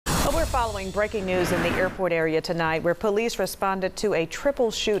Well, we're following breaking news in the airport area tonight where police responded to a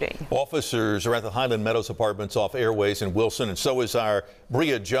triple shooting. Officers are at the Highland Meadows Apartments off Airways in Wilson, and so is our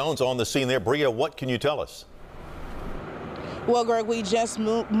Bria Jones on the scene there. Bria, what can you tell us? Well, Greg, we just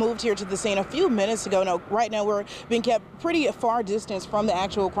moved here to the scene a few minutes ago. Now, right now we're being kept pretty far distance from the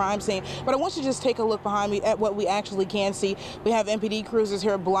actual crime scene. But I want you to just take a look behind me at what we actually can see. We have MPD cruisers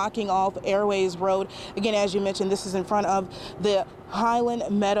here blocking off Airways Road. Again, as you mentioned, this is in front of the Highland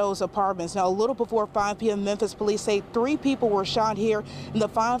Meadows Apartments. Now, a little before 5 p.m., Memphis police say 3 people were shot here in the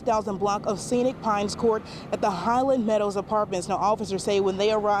 5,000 block of Scenic Pines Court at the Highland Meadows Apartments. Now, officers say when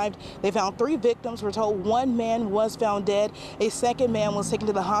they arrived, they found 3 victims. We're told 1 man was found dead. A second man was taken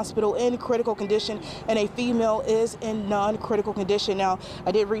to the hospital in critical condition, and a female is in non-critical condition. Now,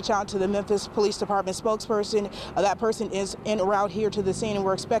 I did reach out to the Memphis Police Department spokesperson. That person is en route here to the scene, and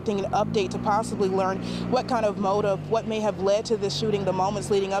we're expecting an update to possibly learn what kind of motive, what may have led to this shooting, the moments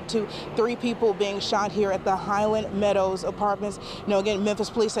leading up to 3 people being shot here at the Highland Meadows Apartments. You know, again, Memphis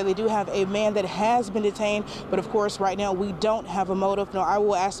police say they do have a man that has been detained, but of course, right now we don't have a motive. No, I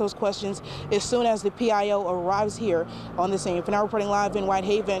will ask those questions as soon as the PIO arrives here on the scene. For now, reporting live in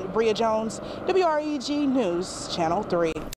Whitehaven, Bria Jones, WREG News, Channel 3.